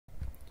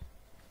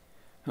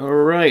All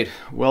right,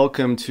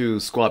 welcome to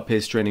Squat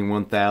Pace Training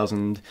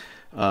 1000.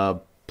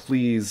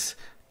 Please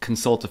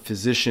consult a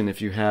physician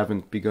if you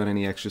haven't begun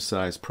any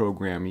exercise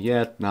program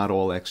yet. Not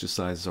all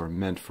exercises are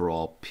meant for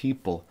all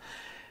people.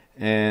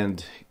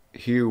 And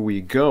here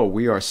we go.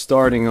 We are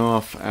starting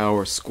off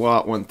our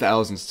Squat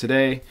 1000s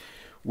today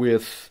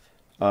with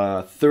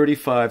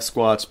 35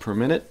 squats per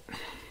minute.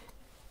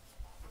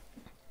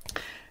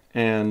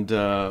 And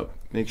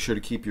make sure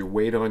to keep your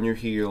weight on your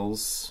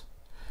heels.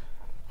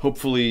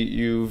 Hopefully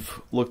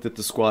you've looked at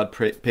the squat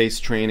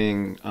pace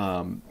training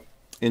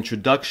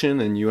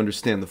introduction and you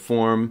understand the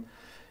form,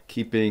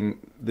 keeping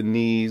the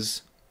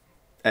knees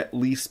at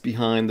least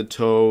behind the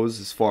toes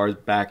as far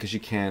back as you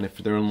can. If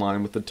they're in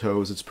line with the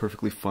toes, it's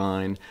perfectly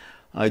fine.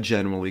 I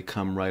generally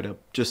come right up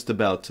just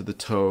about to the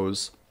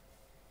toes.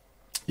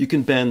 You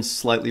can bend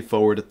slightly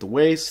forward at the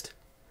waist.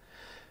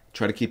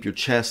 Try to keep your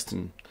chest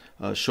and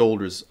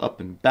shoulders up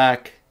and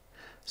back.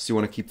 So you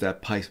want to keep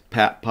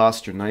that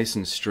posture nice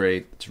and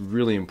straight. It's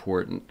really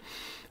important.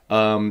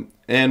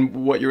 And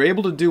what you're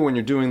able to do when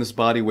you're doing this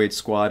body weight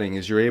squatting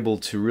is you're able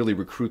to really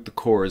recruit the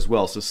core as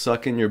well. So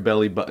suck in your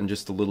belly button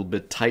just a little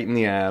bit, tighten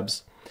the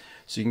abs,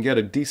 so you can get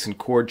a decent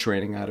core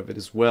training out of it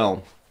as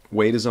well.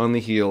 Weight is on the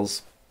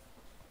heels.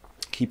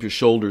 Keep your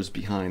shoulders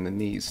behind the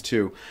knees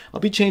too. I'll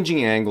be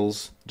changing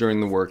angles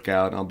during the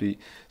workout. So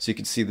you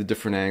can see the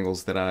different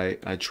angles that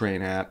I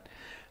train at.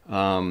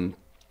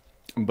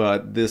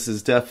 But this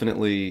is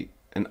definitely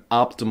an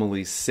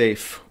optimally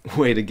safe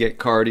way to get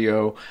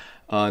cardio.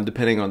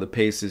 Depending on the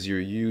paces you're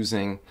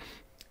using,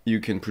 you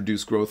can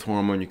produce growth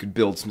hormone, you could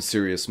build some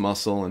serious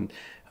muscle, and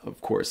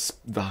of course,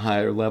 the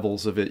higher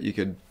levels of it, you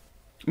could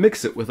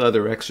mix it with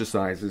other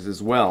exercises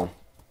as well.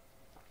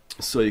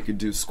 So you could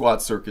do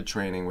squat circuit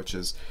training, which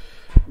is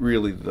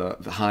really the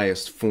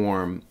highest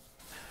form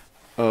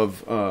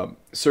of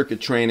circuit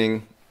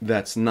training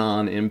that's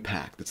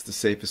non-impact. It's the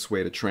safest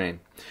way to train.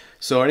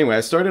 So anyway, I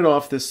started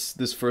off this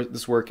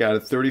workout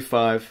at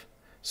 35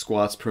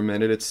 squats per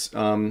minute. It's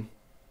a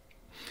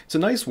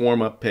nice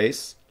warm-up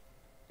pace.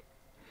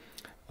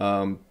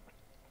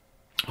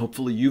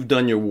 Hopefully you've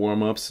done your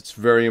warm-ups. It's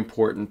very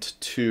important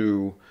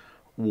to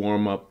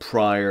warm up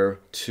prior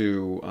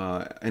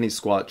to any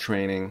squat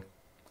training,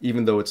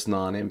 even though it's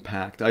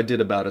non-impact. I did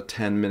about a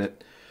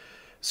 10-minute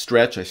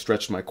stretch. I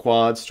stretched my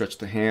quads, stretched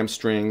the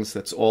hamstrings.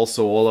 That's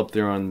also all up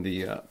there on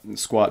the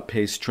squat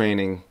pace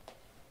training.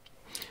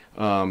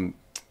 I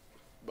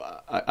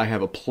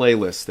have a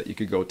playlist that you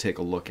could go take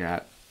a look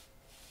at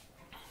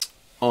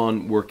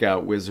on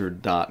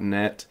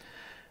workoutwizard.net.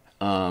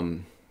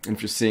 And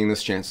if you're seeing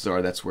this, chances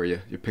are that's where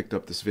you picked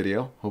up this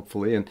video,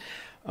 hopefully. And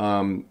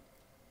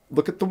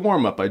look at the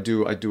warm-up. I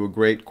do a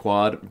great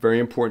quad. Very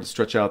important to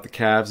stretch out the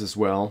calves as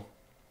well.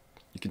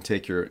 You can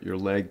take your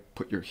leg,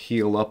 put your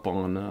heel up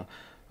on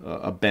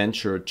a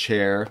bench or a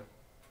chair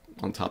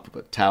on top of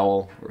a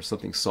towel or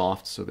something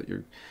soft so that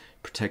you're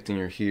protecting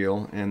your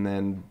heel, and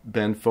then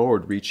bend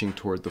forward, reaching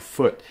toward the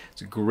foot.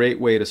 It's a great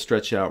way to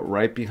stretch out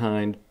right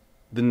behind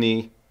the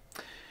knee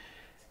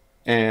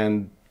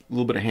and a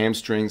little bit of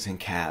hamstrings and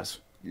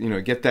calves. You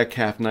know, get that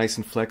calf nice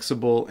and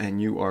flexible,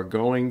 and you are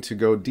going to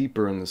go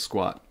deeper in the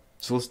squat.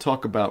 So let's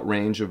talk about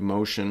range of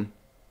motion.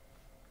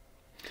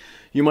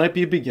 You might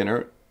be a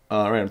beginner.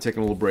 All right, I'm taking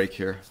a little break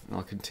here, and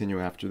I'll continue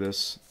after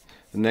this.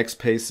 The next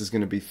pace is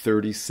going to be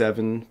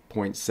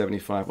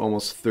 37.75,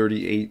 almost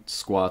 38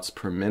 squats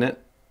per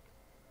minute.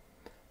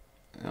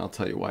 And I'll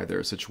tell you why there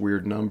are such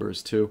weird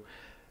numbers too.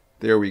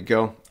 There we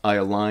go. I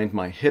aligned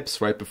my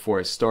hips right before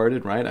I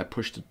started, right? I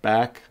pushed it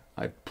back.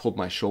 I pulled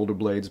my shoulder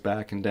blades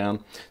back and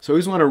down. So you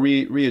always want to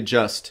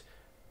readjust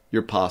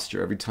your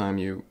posture every time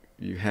you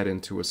head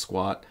into a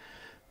squat.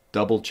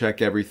 Double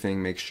check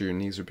everything. Make sure your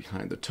knees are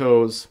behind the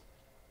toes.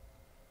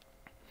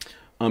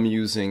 I'm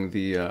using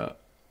the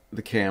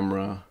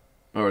camera,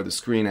 or the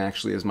screen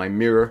actually, as my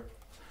mirror.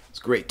 It's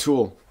a great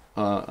tool.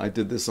 I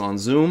did this on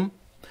Zoom.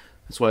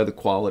 That's why the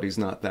quality's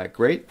not that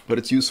great, but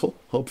it's useful,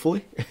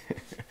 hopefully.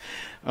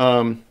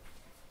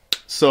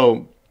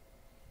 So,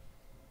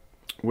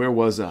 where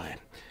was I?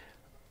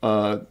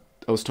 I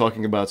was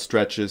talking about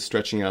stretches,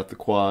 stretching out the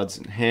quads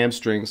and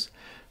hamstrings.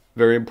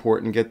 Very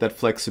important. Get that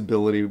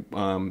flexibility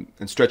and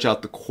stretch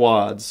out the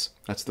quads.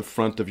 That's the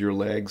front of your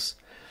legs.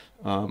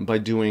 By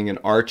doing an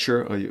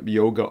archer, a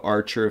yoga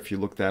archer. If you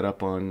look that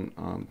up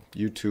on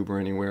YouTube or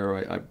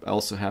anywhere, I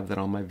also have that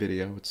on my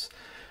video. It's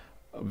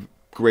a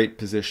great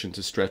position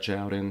to stretch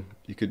out in.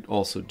 You could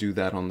also do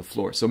that on the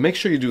floor. So make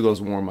sure you do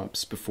those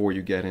warm-ups before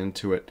you get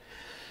into it.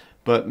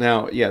 But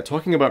now, yeah,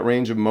 talking about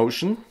range of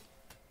motion,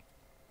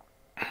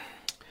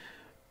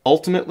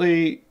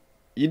 ultimately,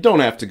 you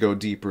don't have to go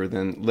deeper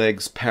than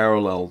legs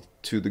parallel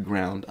to the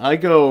ground. I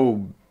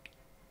go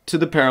to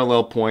the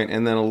parallel point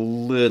and then a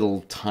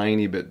little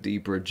tiny bit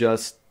deeper,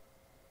 just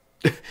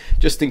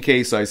in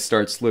case I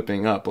start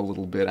slipping up a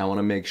little bit. I want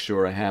to make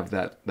sure I have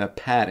that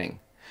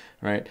padding,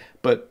 right?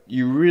 But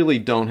you really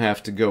don't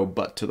have to go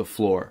butt to the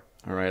floor,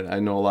 all right? I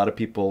know a lot of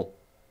people,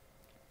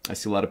 I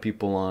see a lot of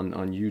people on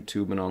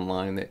YouTube and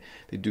online,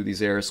 they do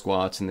these air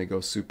squats and they go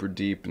super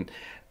deep, and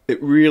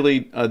it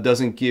really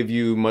doesn't give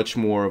you much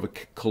more of a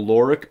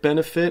caloric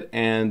benefit,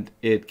 and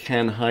it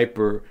can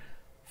hyper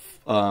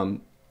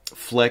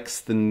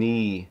flex the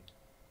knee,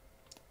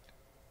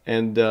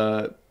 and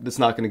it's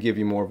not going to give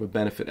you more of a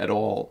benefit at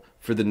all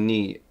for the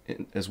knee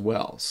as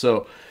well.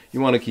 So you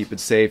want to keep it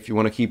safe. You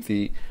want to keep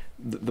the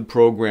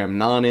program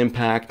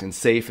non-impact and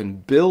safe,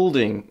 and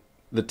building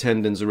the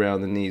tendons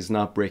around the knees,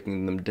 not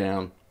breaking them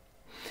down.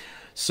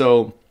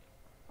 So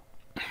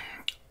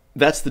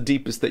that's the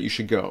deepest that you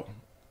should go,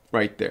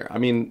 right there. I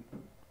mean,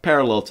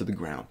 parallel to the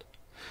ground.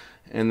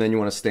 And then you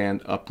want to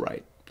stand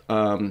upright.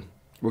 We're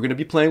going to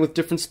be playing with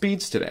different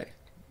speeds today.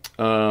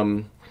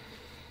 Now,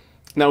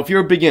 if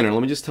you're a beginner,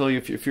 let me just tell you,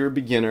 if you're a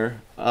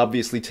beginner,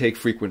 obviously take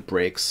frequent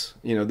breaks.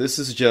 You know, this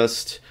is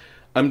just,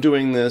 I'm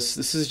doing this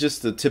is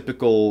just a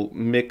typical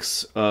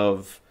mix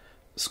of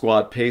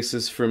squat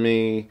paces for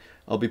me.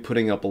 I'll be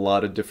putting up a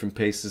lot of different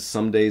paces.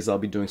 Some days I'll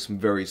be doing some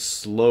very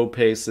slow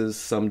paces.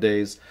 Some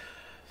days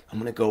I'm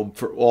going to go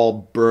for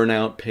all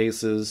burnout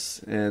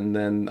paces, and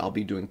then I'll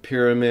be doing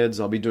pyramids.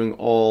 I'll be doing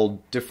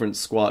all different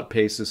squat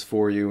paces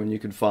for you, and you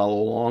can follow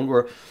along,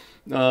 or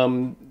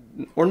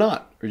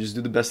not, or just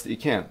do the best that you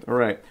can. All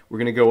right, we're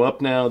going to go up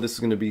now. This is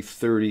going to be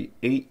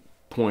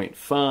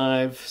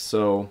 38.5,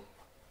 so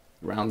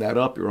round that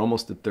up. You're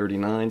almost at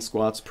 39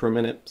 squats per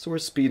minute, so we're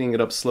speeding it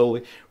up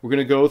slowly. We're going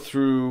to go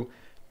through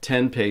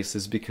 10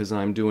 paces because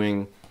I'm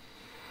doing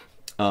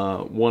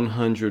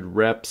 100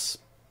 reps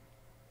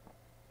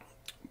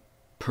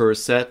per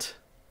set,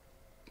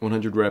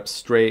 100 reps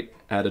straight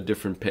at a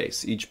different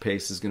pace. Each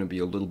pace is going to be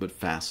a little bit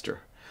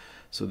faster.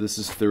 So this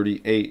is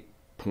 38.5.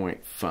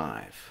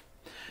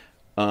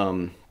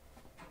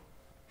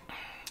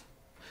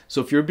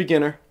 So if you're a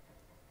beginner,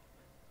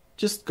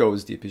 just go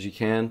as deep as you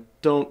can.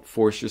 Don't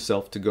force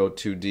yourself to go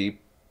too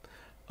deep.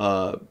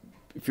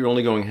 If you're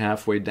only going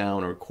halfway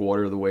down or a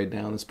quarter of the way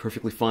down, that's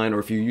perfectly fine. Or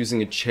if you're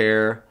using a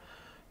chair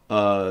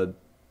to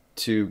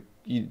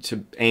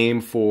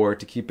aim for,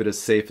 to keep it as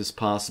safe as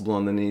possible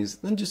on the knees,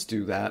 then just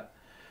do that.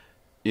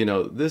 You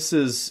know, this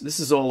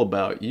is all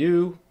about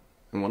you,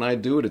 and when I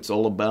do it, it's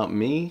all about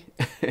me.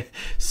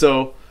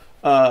 So,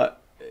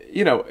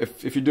 you know,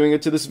 if you're doing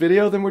it to this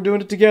video, then we're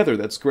doing it together.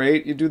 That's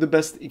great. You do the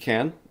best that you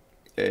can.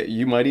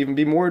 You might even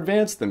be more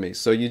advanced than me,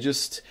 so you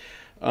just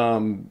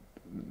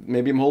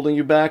maybe I'm holding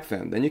you back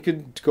then you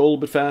could go a little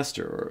bit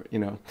faster, or, you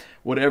know,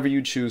 whatever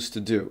you choose to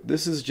do.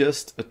 This is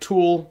just a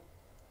tool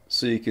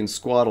so you can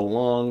squat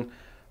along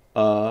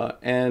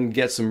and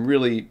get some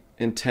really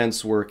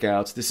intense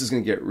workouts. This is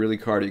going to get really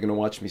cardio. You're going to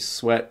watch me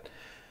sweat.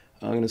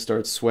 I'm going to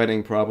start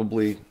sweating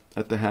probably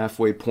at the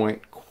halfway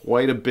point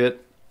quite a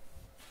bit.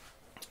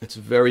 It's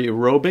very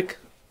aerobic,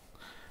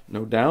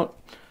 no doubt.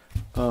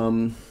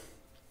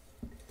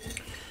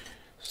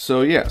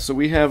 So yeah, so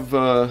we have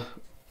a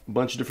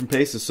bunch of different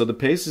paces. So the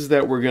paces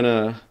that we're going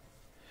to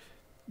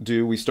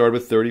do, we started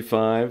with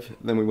 35,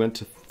 then we went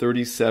to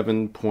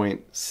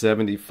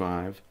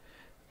 37.75,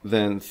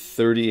 then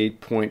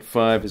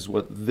 38.5 is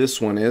what this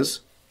one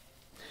is.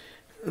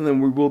 And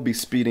then we will be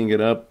speeding it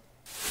up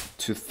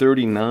to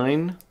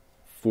 39,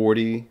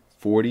 40,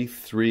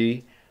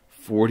 43,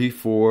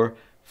 44,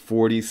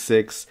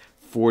 46,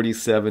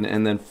 47,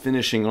 and then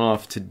finishing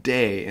off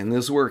today in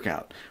this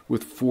workout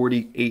with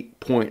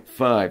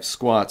 48.5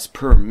 squats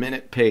per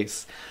minute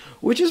pace,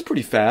 which is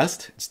pretty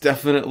fast. It's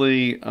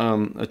definitely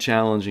a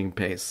challenging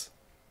pace.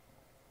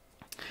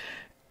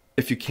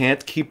 If you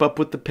can't keep up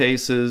with the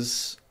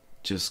paces,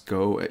 just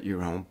go at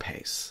your own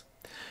pace.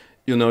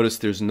 You'll notice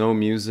there's no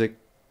music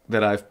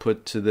that I've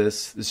put to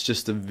this. It's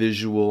just a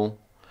visual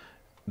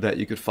that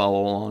you could follow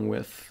along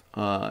with.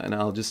 And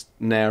I'll just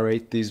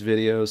narrate these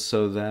videos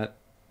so that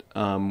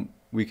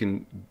we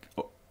can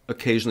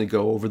occasionally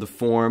go over the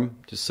form,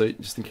 just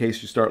in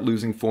case you start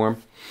losing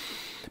form.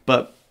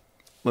 But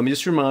let me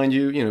just remind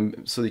you, you know,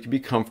 so that you can be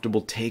comfortable,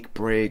 take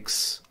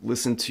breaks,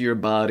 listen to your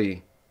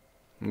body,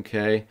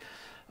 okay?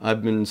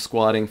 I've been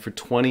squatting for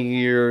 20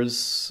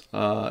 years.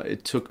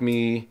 It took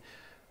me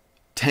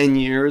 10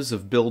 years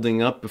of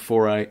building up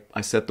before I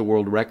set the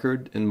world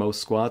record in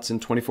most squats in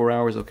 24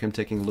 hours. Okay, I'm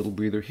taking a little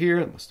breather here.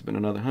 It must have been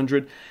another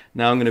 100.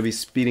 Now I'm going to be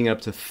speeding up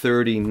to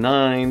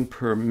 39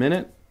 per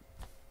minute.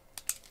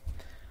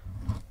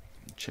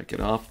 Check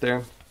it off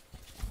there.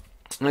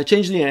 And I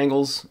changed the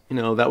angles. You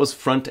know, that was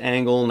front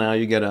angle. Now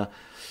you get a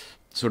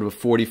sort of a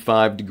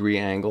 45-degree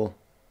angle.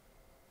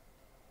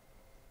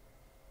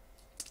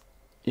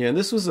 Yeah,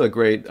 this was a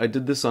great, I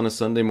did this on a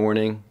Sunday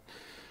morning.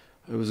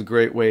 It was a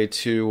great way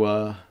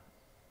to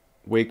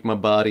wake my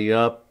body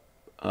up,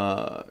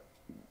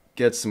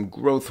 get some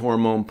growth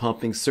hormone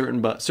pumping,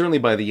 certainly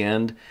by the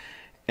end.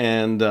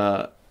 And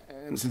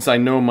since I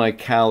know my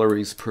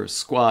calories per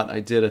squat, I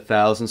did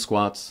 1,000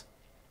 squats,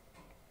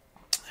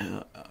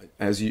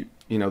 as you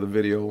know the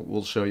video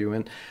will show you.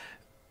 And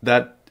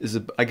that is,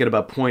 I get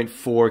about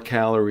 0.4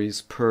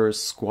 calories per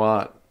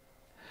squat.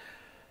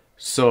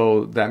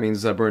 So that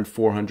means I burned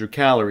 400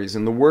 calories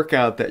in the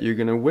workout that you're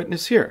going to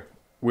witness here,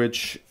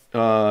 which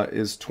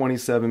is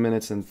 27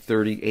 minutes and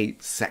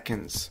 38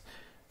 seconds.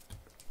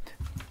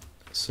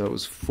 So it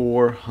was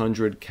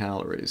 400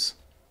 calories.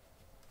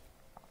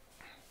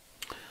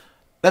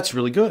 That's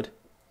really good,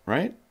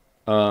 right?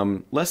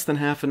 Less than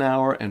half an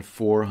hour and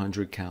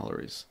 400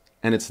 calories.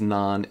 And it's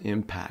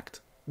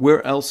non-impact.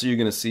 Where else are you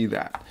going to see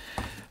that?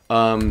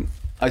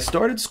 I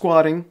started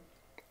squatting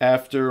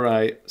after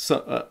a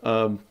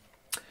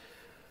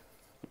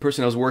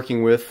person I was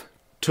working with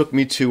took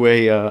me to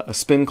a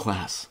spin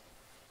class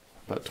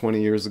about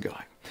 20 years ago.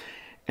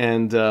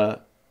 And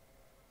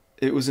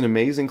it was an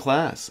amazing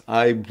class.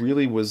 I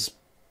really was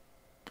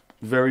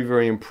very,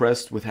 very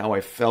impressed with how I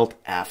felt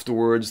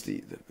afterwards,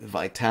 the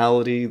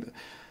vitality,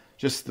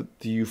 just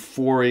the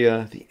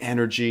euphoria, the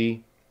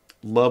energy.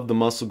 Loved the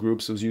muscle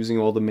groups. I was using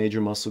all the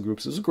major muscle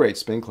groups. It was a great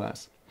spin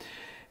class.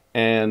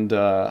 And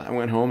I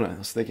went home and I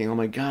was thinking, oh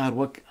my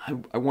God,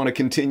 I want to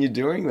continue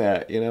doing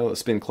that, a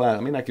spin class.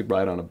 I mean, I could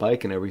ride on a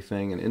bike and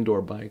everything, an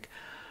indoor bike.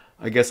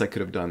 I guess I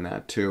could have done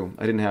that too.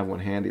 I didn't have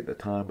one handy at the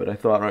time, but I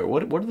thought, right,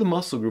 what are the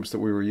muscle groups that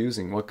we were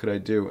using? What could I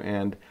do?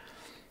 And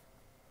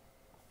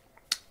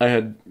I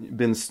had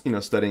been,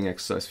 studying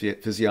exercise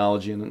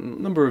physiology and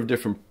a number of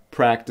different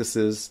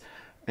practices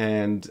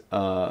and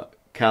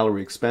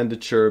calorie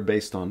expenditure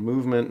based on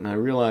movement, and I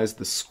realized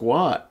the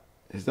squat,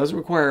 it doesn't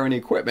require any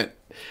equipment.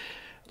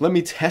 Let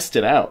me test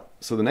it out.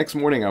 So the next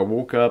morning I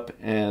woke up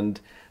and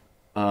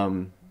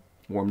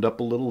warmed up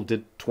a little,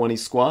 did 20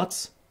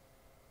 squats,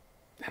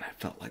 and I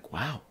felt like,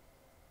 wow,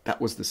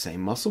 that was the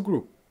same muscle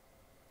group.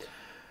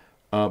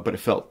 But it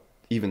felt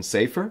even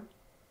safer.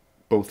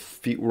 Both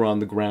feet were on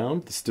the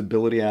ground. The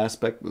stability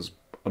aspect was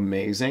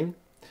amazing.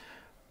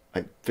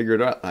 I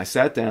figured out, I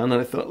sat down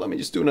and I thought, let me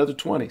just do another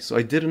 20. So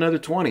I did another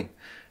 20.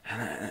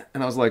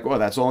 And I was like, well,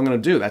 that's all I'm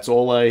going to do. That's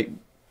all I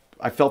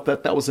felt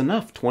that was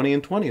enough, 20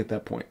 and 20 at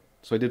that point.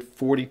 So I did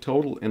 40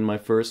 total in my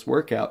first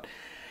workout.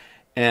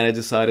 And I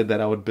decided that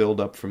I would build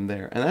up from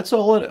there. And that's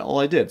all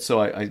I did.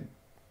 So I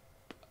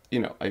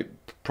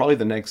probably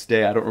the next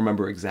day, I don't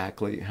remember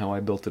exactly how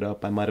I built it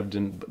up. I might have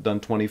done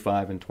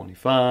 25 and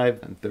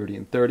 25 and 30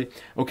 and 30.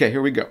 Okay,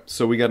 here we go.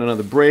 So we got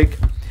another break.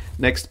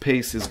 Next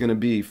pace is going to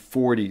be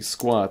 40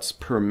 squats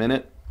per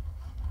minute,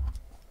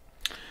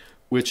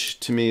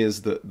 which to me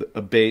is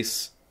a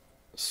base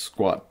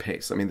squat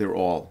pace. I mean, they're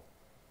all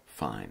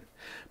fine.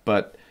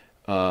 But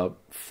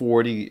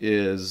 40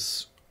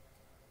 is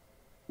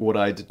what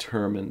I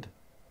determined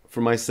for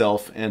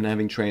myself, and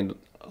having trained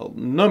a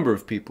number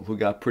of people who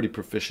got pretty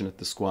proficient at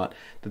the squat,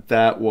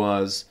 that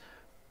was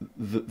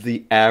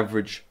the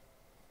average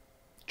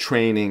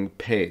training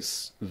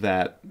pace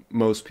that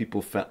most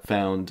people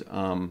found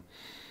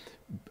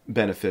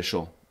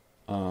beneficial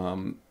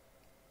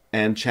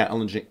and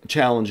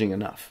challenging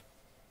enough.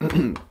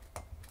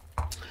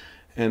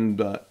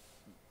 And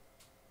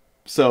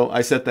so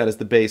I set that as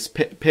the base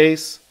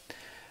pace.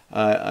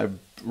 I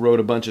wrote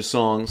a bunch of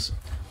songs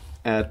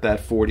at that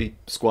 40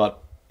 squat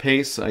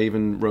pace. I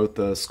even wrote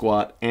the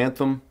squat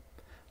anthem,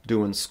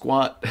 doing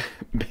squat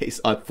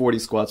base at 40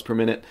 squats per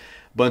minute.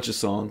 Bunch of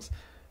songs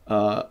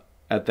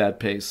at that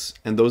pace,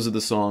 and those are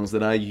the songs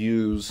that I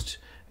used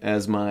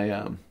as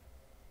my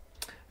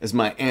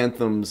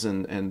anthems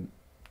and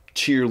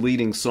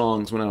cheerleading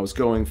songs when I was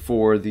going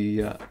for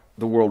the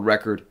world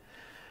record.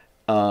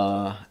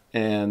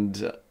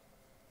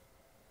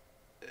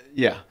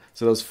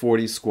 So those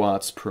 40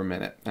 squats per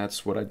minute.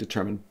 That's what I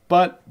determined.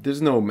 But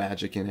there's no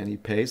magic in any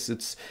pace.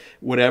 It's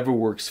whatever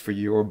works for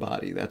your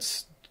body.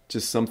 That's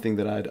just something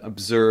that I'd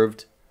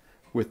observed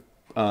with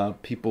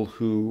people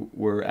who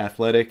were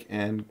athletic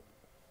and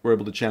were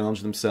able to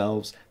challenge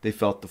themselves. They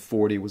felt the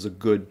 40 was a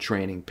good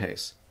training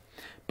pace.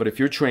 But if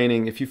you're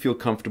training, if you feel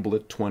comfortable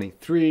at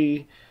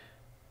 23,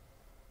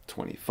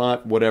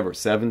 25, whatever,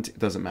 17, it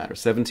doesn't matter.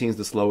 17 is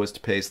the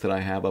slowest pace that I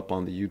have up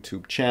on the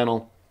YouTube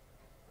channel,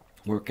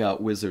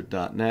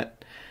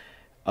 workoutwizard.net.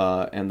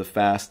 And the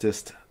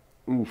fastest,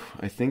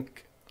 I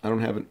think, I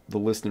don't have the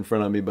list in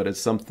front of me, but it's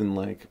something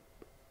like,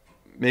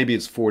 maybe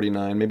it's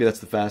 49. Maybe that's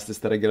the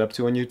fastest that I get up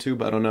to on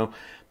YouTube. I don't know.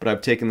 But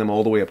I've taken them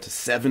all the way up to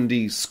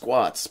 70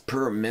 squats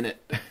per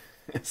minute.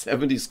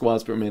 70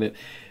 squats per minute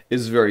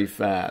is very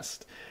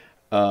fast.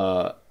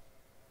 I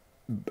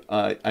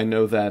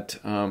know that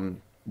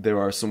there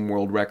are some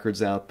world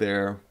records out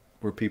there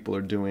where people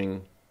are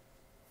doing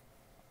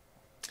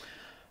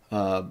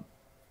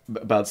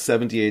about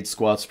 78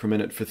 squats per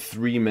minute for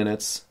 3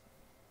 minutes.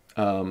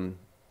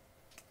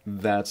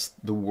 That's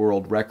the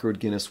world record,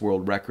 Guinness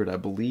World Record. I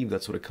believe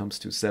that's what it comes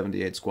to,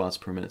 78 squats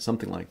per minute,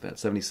 something like that,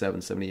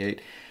 77,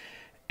 78.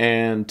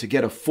 And to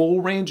get a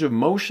full range of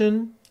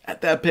motion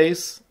at that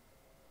pace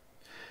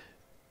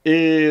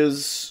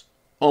is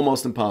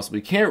almost impossible.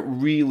 You can't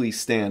really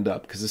stand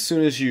up, because as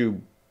soon as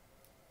you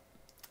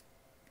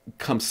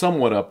come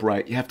somewhat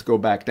upright, you have to go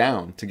back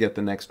down to get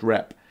the next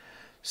rep.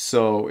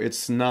 So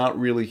it's not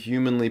really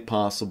humanly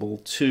possible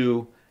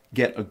to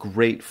get a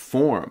great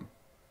form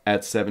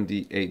at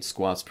 78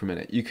 squats per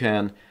minute. You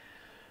can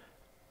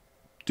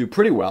do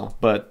pretty well,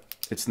 but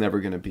it's never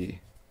going to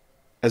be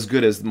as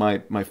good as my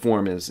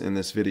form is in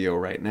this video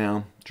right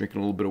now. Drinking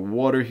a little bit of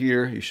water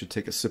here. You should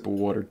take a sip of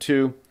water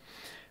too.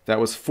 That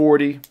was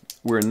 40.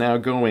 We're now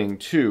going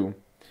to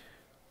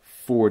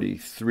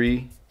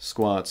 43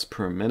 squats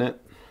per minute.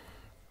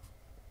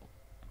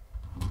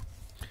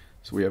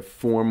 So we have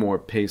 4 more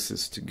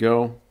paces to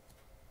go.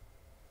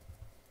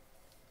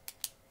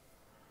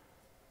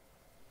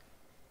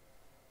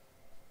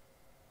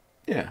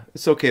 Yeah,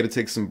 it's okay to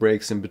take some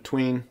breaks in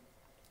between.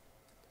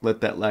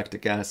 Let that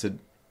lactic acid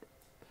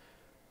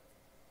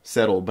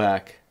settle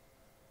back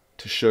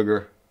to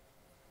sugar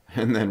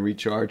and then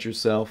recharge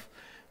yourself.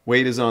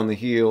 Weight is on the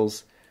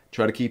heels.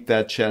 Try to keep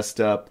that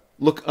chest up.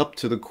 Look up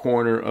to the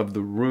corner of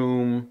the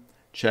room.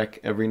 Check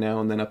every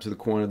now and then up to the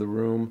corner of the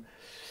room.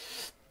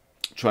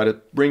 Try to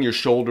bring your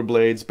shoulder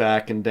blades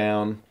back and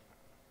down.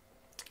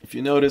 If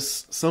you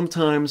notice,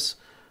 sometimes,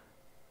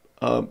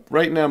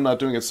 right now I'm not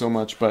doing it so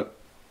much, but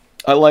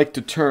I like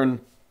to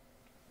turn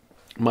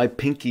my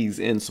pinkies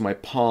in, so my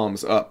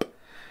palms up.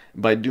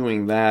 By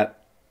doing that,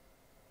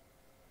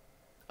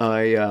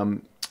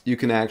 you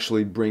can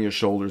actually bring your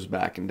shoulders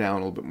back and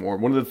down a little bit more.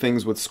 One of the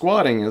things with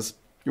squatting is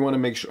you want to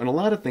make sure, and a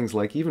lot of things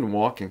like even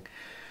walking,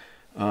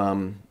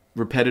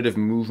 repetitive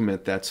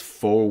movement that's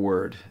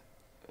forward,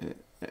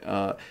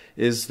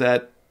 is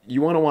that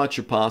you want to watch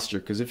your posture.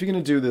 Because if you're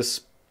going to do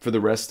this for the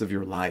rest of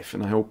your life,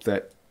 and I hope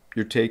that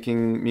you're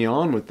taking me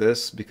on with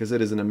this, because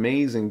it is an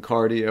amazing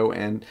cardio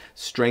and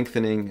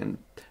strengthening and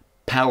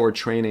power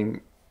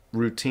training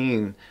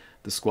routine,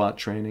 the squat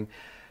training.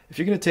 If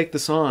you're going to take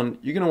this on,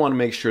 you're going to want to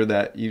make sure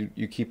that you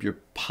keep your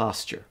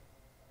posture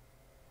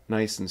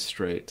nice and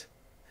straight.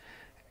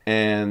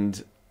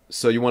 And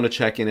so you want to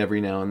check in every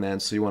now and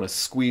then. So you want to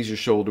squeeze your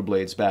shoulder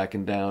blades back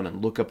and down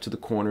and look up to the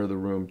corner of the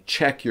room.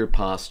 Check your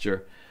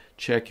posture.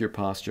 Check your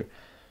posture.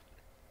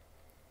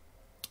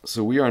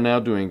 So we are now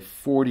doing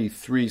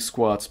 43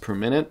 squats per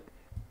minute.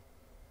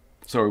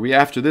 Sorry,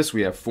 after this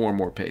we have 4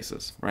 more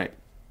paces, right?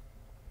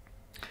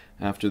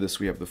 After this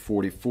we have the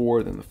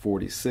 44, then the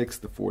 46,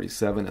 the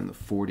 47, and the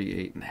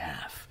 48.5.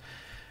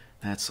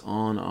 That's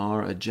on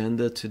our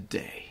agenda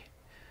today.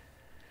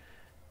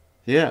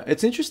 Yeah,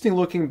 it's interesting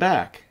looking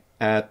back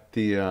at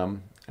the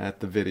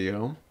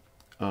video.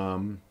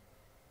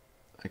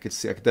 I could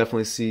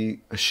definitely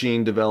see a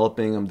sheen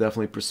developing. I'm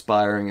definitely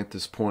perspiring at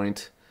this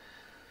point.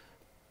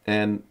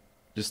 And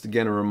just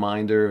again, a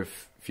reminder,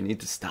 if you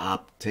need to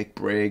stop, take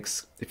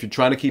breaks. If you're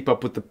trying to keep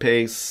up with the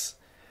pace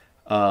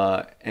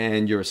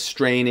and you're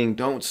straining,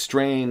 don't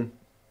strain.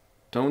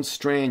 Don't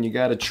strain. You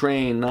got to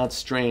train, not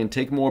strain.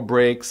 Take more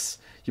breaks.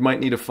 You might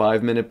need a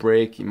 5-minute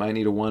break. You might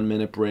need a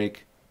 1-minute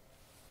break.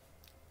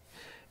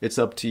 It's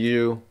up to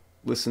you.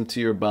 Listen to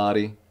your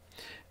body.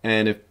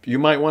 And if you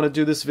might want to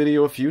do this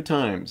video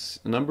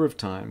a number of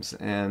times,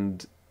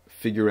 and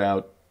figure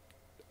out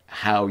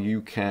how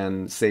you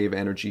can save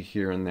energy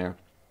here and there.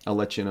 I'll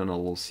let you in on a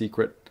little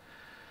secret.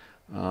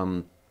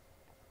 Oh,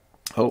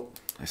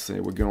 I say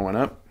we're going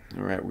up.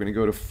 All right, we're going to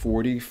go to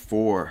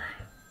 44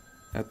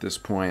 at this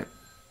point.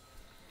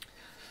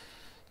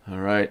 All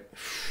right.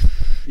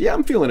 Yeah,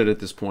 I'm feeling it at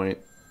this point.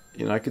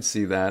 You know, I could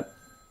see that.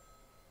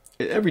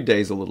 Every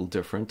day is a little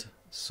different.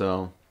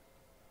 So,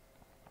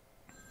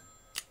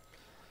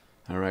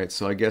 all right.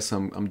 So I guess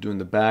I'm doing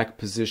the back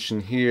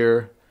position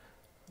here.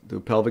 The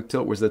pelvic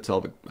tilt. Where's that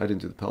pelvic? I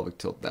didn't do the pelvic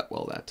tilt that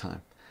well that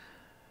time.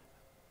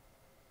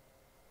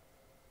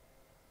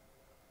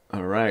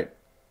 All right.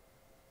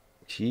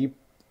 Keep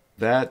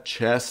that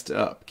chest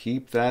up.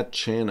 Keep that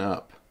chin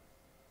up.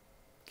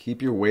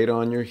 Keep your weight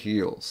on your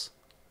heels.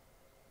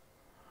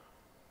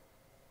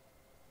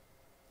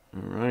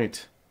 All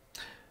right.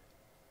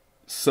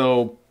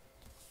 So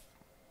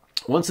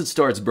once it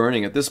starts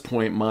burning, at this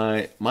point,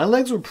 my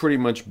legs were pretty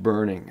much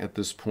burning at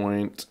this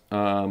point.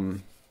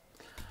 And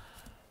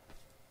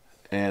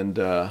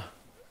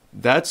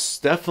that's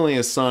definitely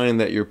a sign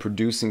that you're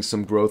producing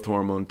some growth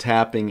hormone,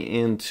 tapping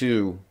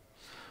into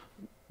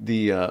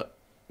the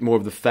more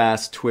of the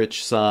fast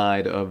twitch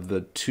side of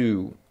the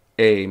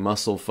 2A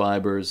muscle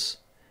fibers.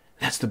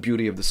 That's the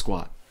beauty of the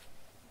squat.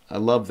 I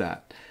love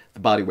that. The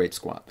body weight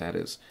squat, that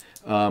is.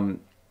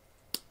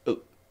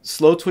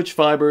 Slow twitch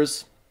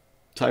fibers,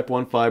 type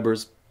 1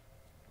 fibers,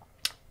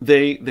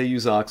 they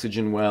use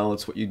oxygen well.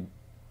 It's what you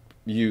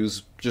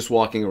use just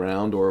walking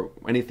around or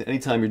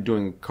anytime you're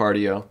doing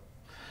cardio.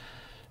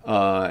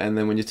 And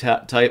then when you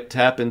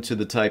tap into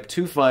the type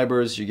 2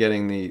 fibers, you're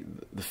getting the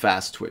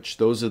fast twitch.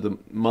 Those are the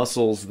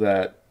muscles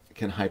that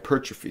can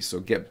hypertrophy, so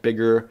get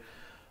bigger.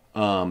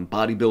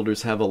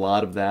 Bodybuilders have a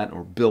lot of that,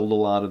 or build a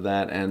lot of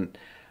that. And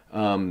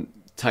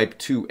type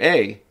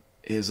 2A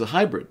is a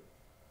hybrid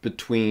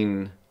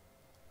between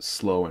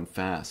slow and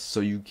fast. So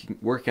you can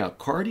work out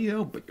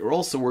cardio, but you're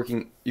also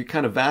you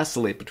kind of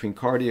vacillate between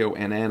cardio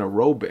and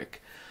anaerobic.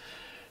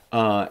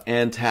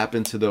 And tap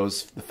into the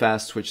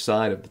fast twitch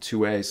side of the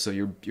 2A. So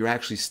you're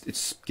actually,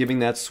 it's giving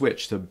that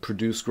switch to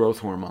produce growth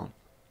hormone.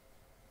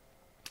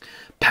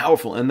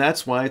 Powerful, and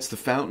that's why it's the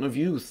fountain of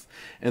youth.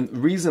 And the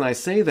reason I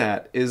say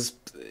that is,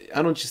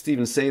 I don't just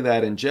even say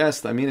that in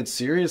jest, I mean it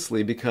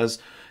seriously, because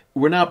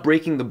we're not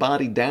breaking the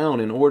body down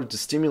in order to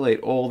stimulate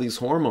all these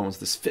hormones,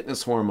 this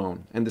fitness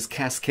hormone, and this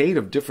cascade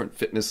of different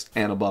fitness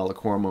anabolic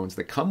hormones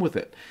that come with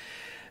it.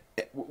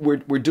 We're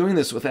doing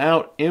this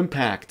without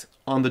impact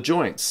on the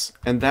joints,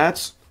 and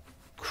that's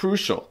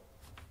crucial.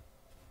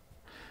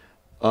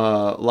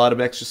 A lot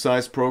of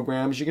exercise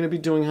programs, you're going to be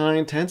doing high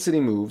intensity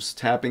moves,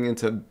 tapping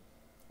into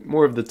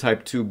more of the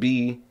type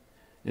 2B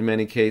in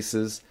many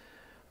cases,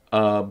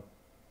 but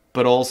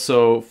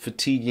also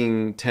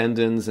fatiguing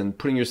tendons and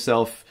putting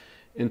yourself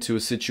into a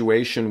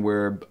situation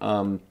where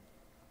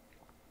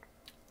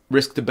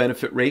risk to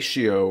benefit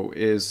ratio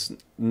is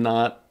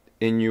not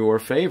in your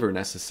favor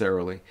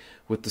necessarily.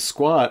 With the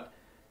squat,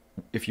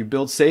 if you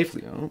build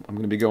safely, I'm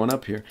going to be going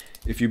up here.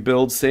 If you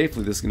build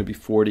safely, this is going to be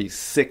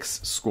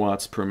 46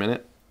 squats per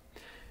minute.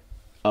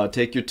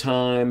 Take your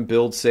time,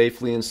 build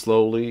safely and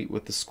slowly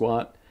with the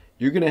squat.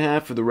 You're going to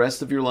have for the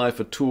rest of your life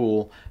a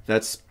tool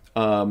that's,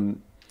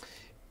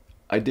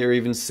 I dare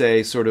even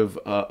say, sort of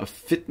a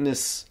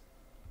fitness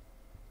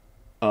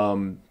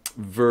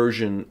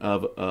version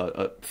of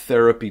a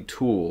therapy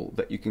tool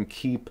that you can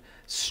keep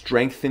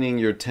strengthening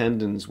your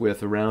tendons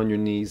with around your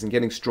knees and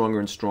getting stronger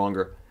and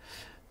stronger.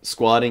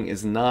 Squatting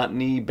is not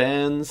knee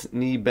bends.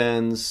 Knee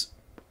bends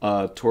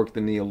torque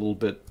the knee a little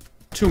bit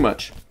too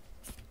much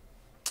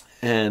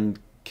and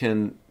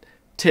can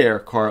tear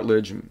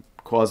cartilage and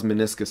cause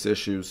meniscus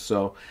issues.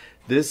 So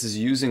this is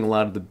using a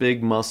lot of the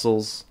big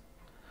muscles,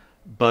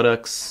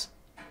 buttocks,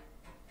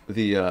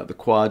 the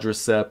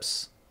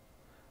quadriceps,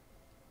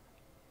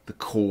 the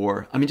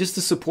core. I mean, just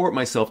to support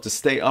myself, to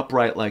stay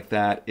upright like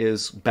that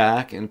is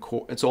back and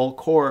core. It's all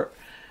core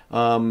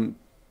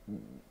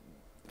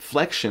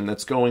flexion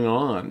that's going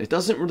on. It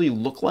doesn't really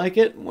look like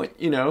it,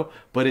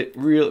 but it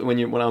really,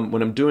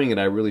 when I'm doing it,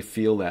 I really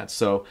feel that.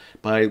 So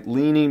by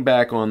leaning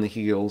back on the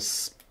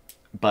heels,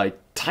 by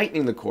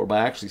tightening the core, by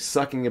actually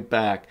sucking it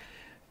back,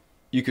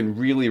 you can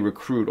really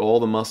recruit all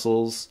the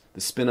muscles,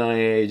 the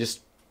spinae,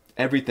 just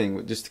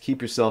everything, just to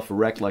keep yourself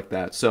erect like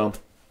that. So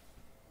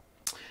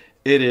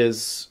it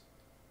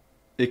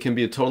can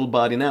be a total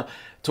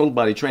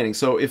body training.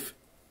 So if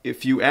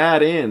you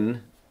add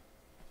in,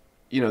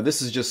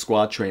 this is just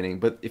squat training,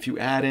 but if you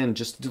add in,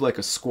 just do like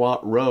a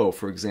squat row,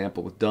 for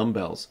example, with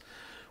dumbbells,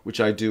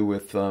 which I do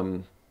with,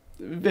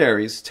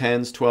 varies,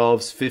 10s,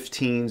 12s,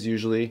 15s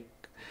usually.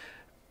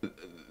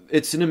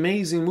 It's an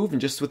amazing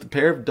movement just with a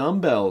pair of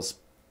dumbbells.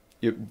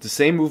 The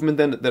same movement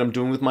that I'm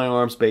doing with my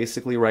arms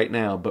basically right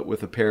now, but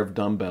with a pair of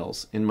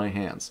dumbbells in my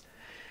hands.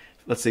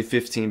 Let's say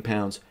 15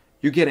 pounds.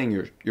 You're getting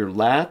your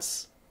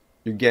lats,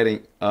 you're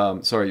getting,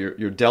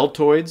 your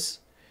deltoids,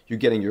 you're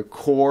getting your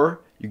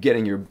core, you're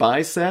getting your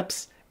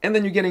biceps, and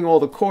then you're getting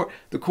all the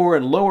core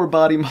and lower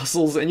body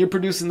muscles, and you're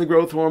producing the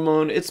growth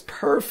hormone. It's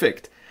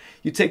perfect.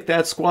 You take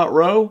that squat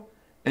row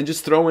and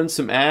just throw in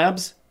some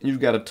abs, and you've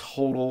got a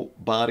total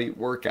body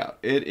workout.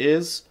 It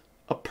is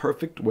a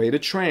perfect way to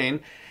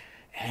train,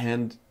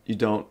 and you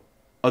don't,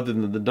 other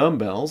than the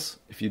dumbbells,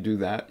 if you do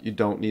that, you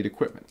don't need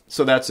equipment.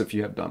 So that's if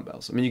you have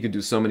dumbbells. I mean, you could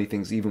do so many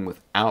things even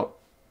without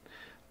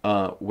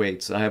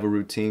weights. I have a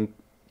routine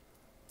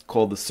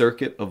called the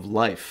Circuit of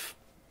Life.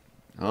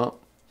 Oh,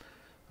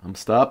 I'm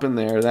stopping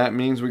there. That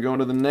means we're going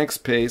to the next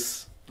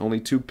pace. Only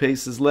 2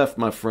 paces left,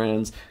 my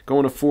friends.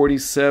 Going to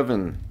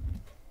 47.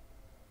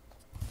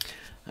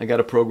 I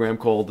got a program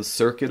called the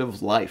Circuit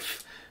of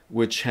Life,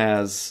 which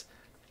has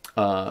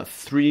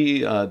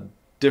 3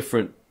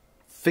 different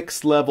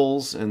fixed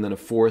levels and then a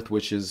 4th,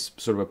 which is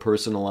sort of a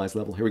personalized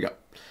level. Here we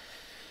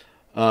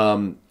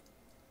go.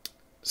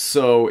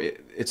 So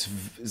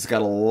it's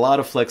got a lot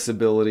of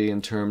flexibility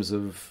in terms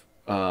of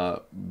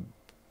how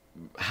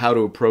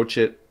to approach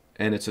it.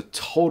 And it's a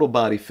total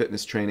body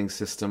fitness training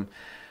system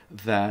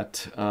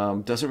that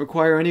doesn't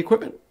require any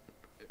equipment.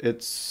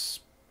 It's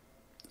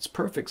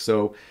perfect.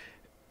 So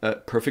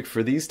perfect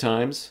for these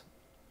times.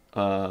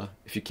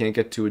 If you can't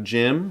get to a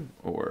gym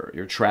or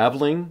you're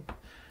traveling,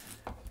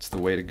 it's the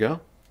way to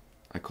go.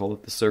 I call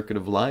it the Circuit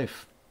of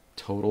Life.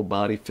 Total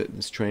body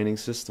fitness training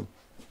system.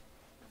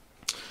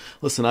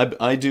 Listen,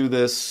 I do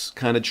this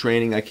kind of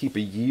training. I keep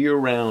a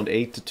year-round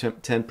 8 to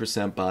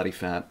 10% body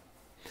fat.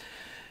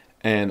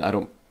 And I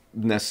don't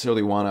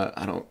necessarily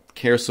I don't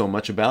care so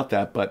much about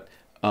that, but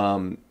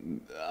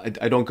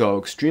I don't go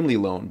extremely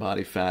low in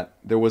body fat.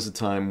 There was a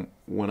time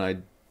when I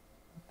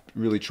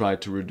really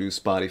tried to reduce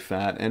body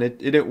fat, and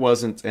it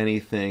wasn't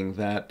anything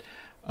that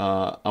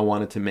I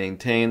wanted to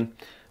maintain.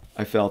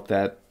 I felt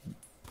that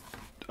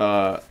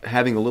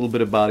having a little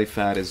bit of body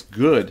fat is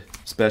good,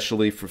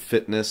 especially for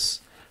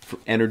fitness, for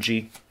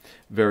energy,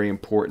 very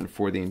important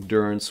for the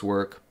endurance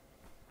work.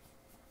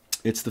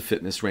 It's the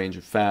fitness range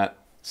of fat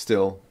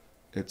still.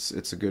 It's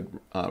a good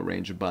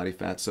range of body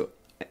fat. So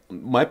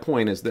my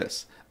point is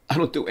this: I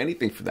don't do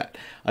anything for that.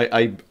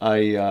 I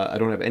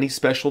don't have any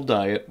special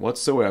diet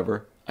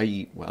whatsoever. I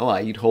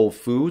eat whole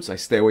foods. I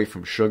stay away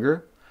from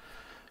sugar.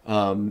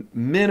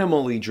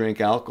 Minimally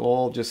drink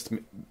alcohol, just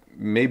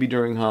maybe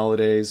during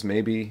holidays,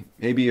 maybe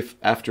if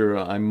after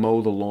I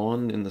mow the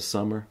lawn in the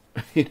summer,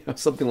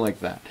 something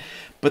like that.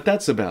 But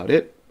that's about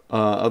it.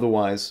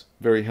 Otherwise,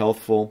 very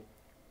healthful.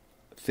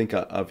 Think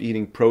of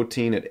eating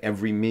protein at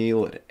every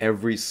meal, at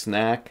every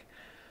snack.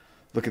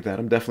 Look at that.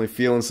 I'm definitely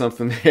feeling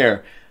something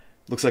there.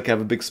 Looks like I have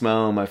a big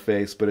smile on my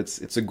face, but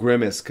it's a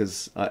grimace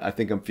because I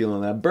think I'm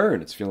feeling that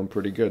burn. It's feeling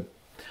pretty good.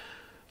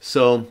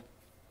 So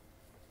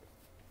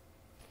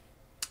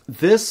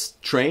this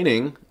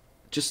training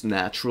just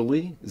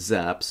naturally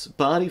zaps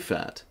body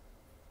fat.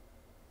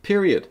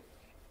 Period.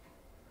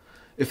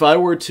 If I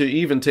were to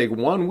even take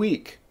 1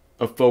 week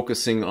of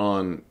focusing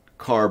on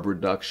carb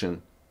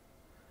reduction,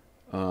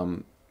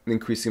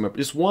 increasing my,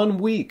 just 1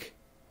 week,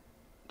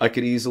 I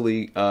could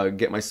easily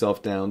get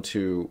myself down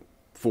to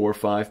 4 or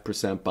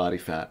 5% body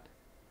fat.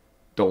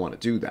 Don't want to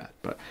do that,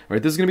 but all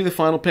right, this is going to be the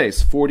final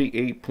pace,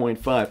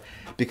 48.5,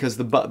 because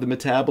the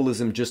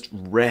metabolism just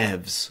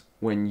revs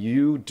when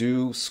you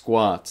do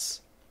squats.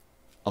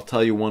 I'll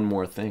tell you one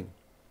more thing.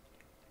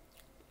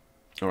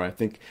 All right, I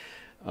think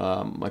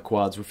my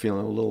quads were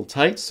feeling a little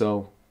tight,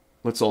 so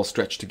let's all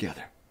stretch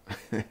together.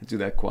 Do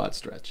that quad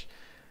stretch.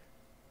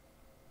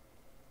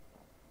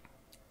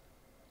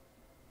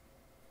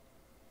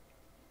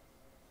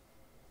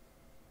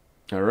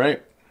 All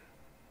right.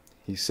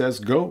 He says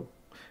go.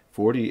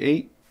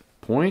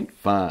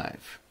 48.5.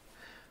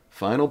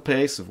 Final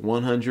pace of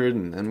 100,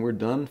 and then we're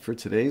done for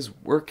today's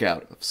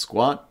workout of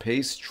squat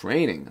pace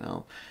training.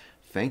 Now,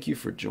 thank you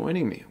for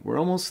joining me. We're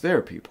almost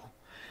there, people.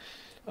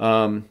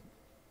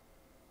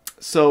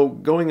 So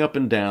going up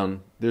and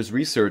down, there's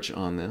research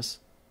on this.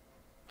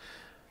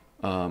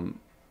 Dr.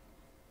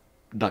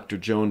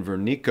 Joan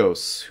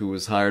Vernikos, who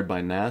was hired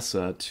by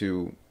NASA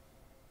to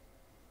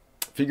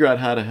figure out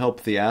how to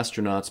help the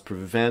astronauts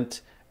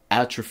prevent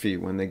atrophy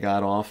when they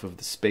got off of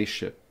the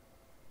spaceship.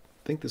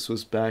 I think this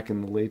was back in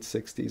the late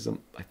 60s.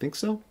 I think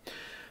so.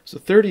 It's a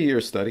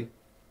 30-year study.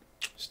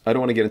 I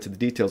don't want to get into the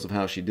details of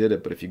how she did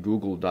it, but if you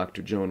Google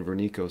Dr. Joan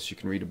Vernikos, you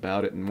can read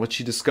about it. And what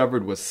she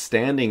discovered was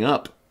standing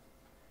up.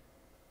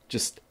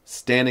 Just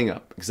standing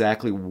up.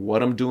 Exactly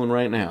what I'm doing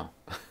right now.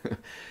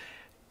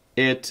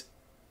 It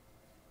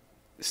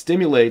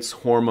stimulates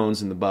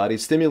hormones in the body.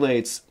 It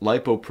stimulates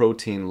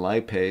lipoprotein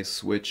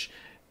lipase, which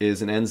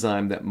is an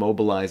enzyme that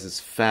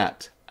mobilizes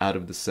fat out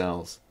of the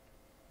cells.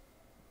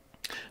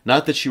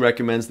 Not that she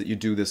recommends that you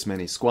do this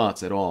many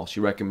squats at all. She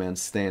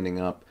recommends standing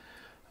up,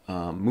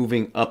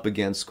 moving up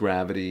against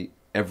gravity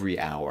every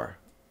hour.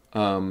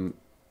 10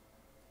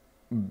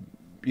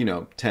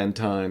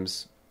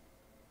 times,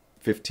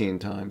 15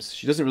 times.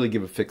 She doesn't really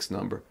give a fixed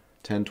number,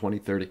 10, 20,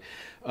 30.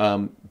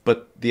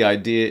 But the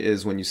idea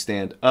is when you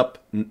stand up,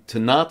 to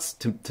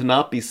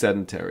not be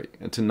sedentary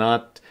and to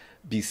not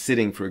be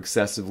sitting for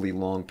excessively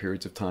long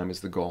periods of time is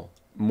the goal.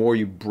 The more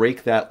you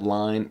break that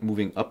line,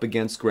 moving up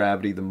against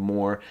gravity, the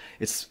more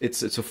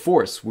it's a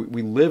force.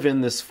 We live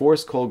in this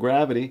force called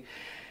gravity,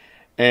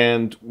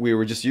 and we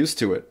were just used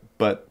to it.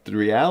 But the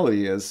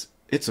reality is,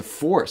 it's a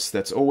force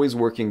that's always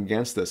working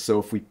against us. So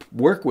if we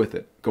work with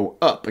it, go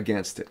up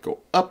against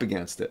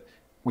it,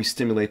 we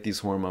stimulate these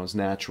hormones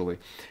naturally.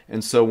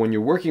 And so when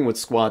you're working with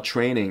squat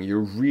training, you're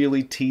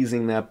really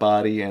teasing that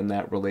body and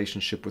that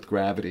relationship with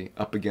gravity,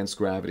 up against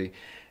gravity.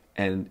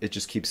 And it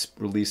just keeps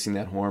releasing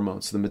that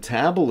hormone. So the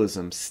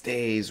metabolism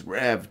stays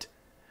revved.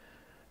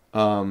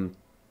 I've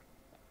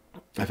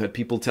had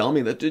people tell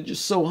me that they're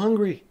just so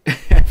hungry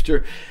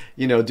after,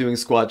 doing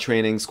squat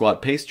training,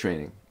 squat pace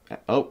training.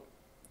 Oh,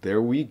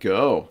 there we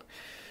go.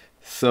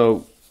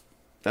 So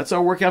that's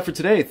our workout for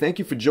today. Thank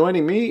you for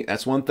joining me.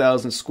 That's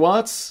 1,000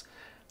 squats.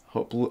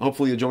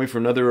 Hopefully you'll join me for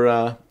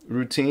another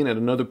routine at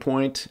another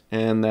point.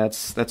 And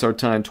that's our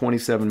time,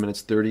 27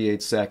 minutes,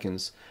 38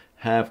 seconds.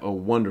 Have a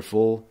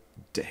wonderful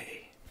day.